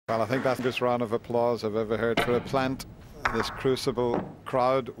Well, I think that's the biggest round of applause I've ever heard for a plant. This Crucible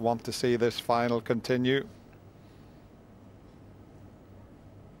crowd want to see this final continue.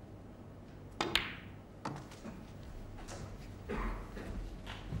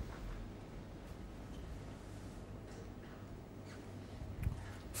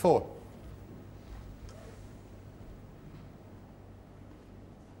 Four.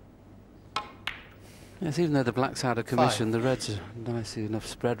 Yes, even though the black's out of commission, the reds are nicely enough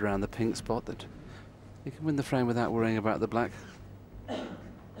spread around the pink spot that you can win the frame without worrying about the black.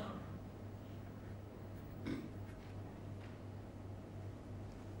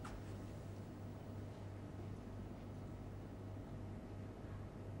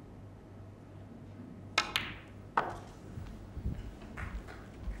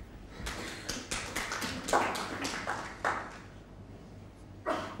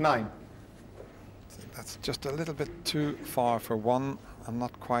 Nine. That's just a little bit too far for one and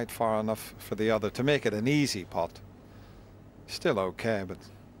not quite far enough for the other to make it an easy pot. Still okay, but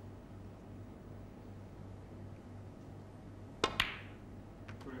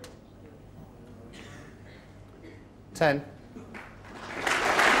 10.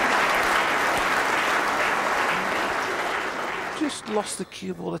 Just lost the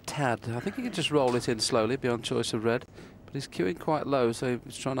cue ball a tad. I think he could just roll it in slowly beyond choice of red. But he's queuing quite low, so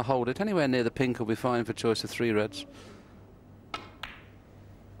he's trying to hold it. Anywhere near the pink will be fine for choice of 3 reds. Well,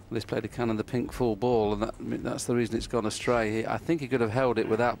 he's played a cannon the pink full ball, and that's the reason it's gone astray. I think he could have held it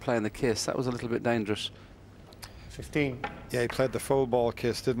without playing the kiss. That was a little bit dangerous. 15. yeah, he played the full ball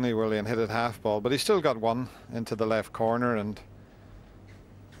kiss, didn't he, Willie, and hit it half ball. But he still got one into the left corner, and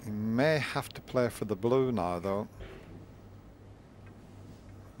he may have to play for the blue now, though.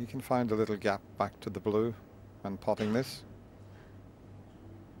 You can find a little gap back to the blue when potting this.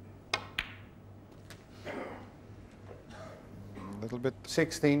 A little bit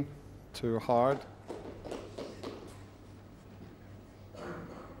 16. too hard.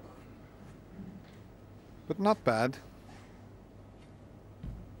 But not bad.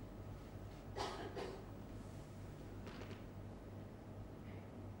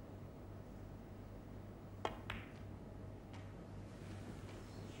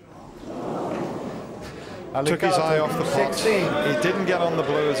 Took his eye off the pot. 16. He didn't get on the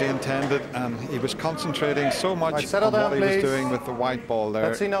blue as he intended, and he was concentrating so much on what he was doing with the white ball there.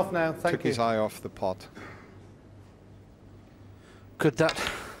 That's enough now. Thank you. Took his eye off the pot. Could that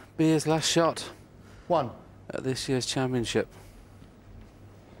be his last shot 1. at this year's championship?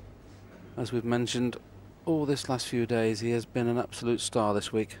 As we've mentioned all this last few days, he has been an absolute star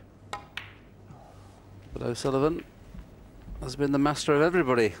this week. But O'Sullivan has been the master of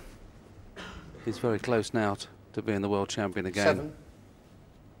everybody. He's very close now to being the world champion again. 7.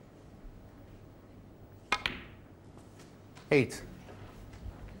 8.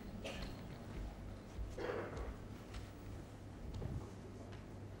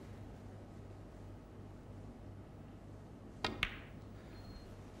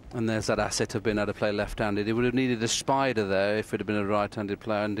 And there's that asset of being able to play left-handed. He would have needed a spider there if it had been a right-handed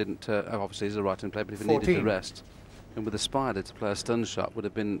player and didn't. Obviously, he's a right-handed player, but if he 14. needed the rest. And with a spider to play a stun shot would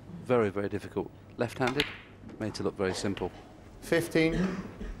have been very, very difficult. Left-handed, made to look very simple. 15.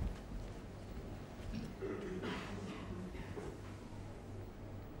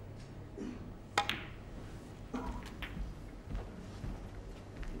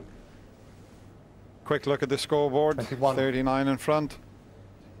 Quick look at the scoreboard. 21. 39 in front.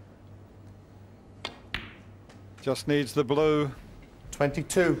 Just needs the blue.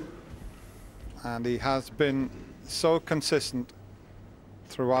 22. And he has been so consistent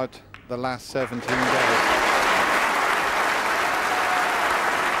throughout the last 17 days.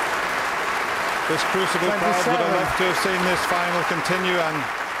 This Crucible crowd would have loved to have seen this final continue and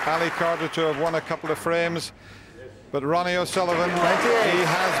Ali Carter to have won a couple of frames. But Ronnie O'Sullivan, 28. he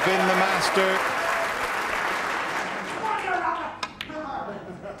has been the master.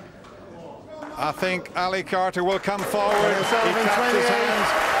 I think Ali Carter will come forward. He claps his hands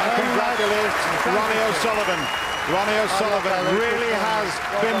and congratulates Ronnie O'Sullivan. Ronnie O'Sullivan really has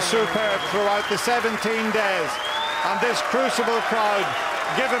been superb throughout the 17 days. And this Crucible crowd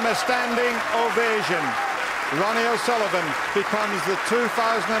give him a standing ovation. Ronnie O'Sullivan becomes the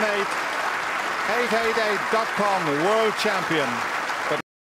 2008 888.com world champion.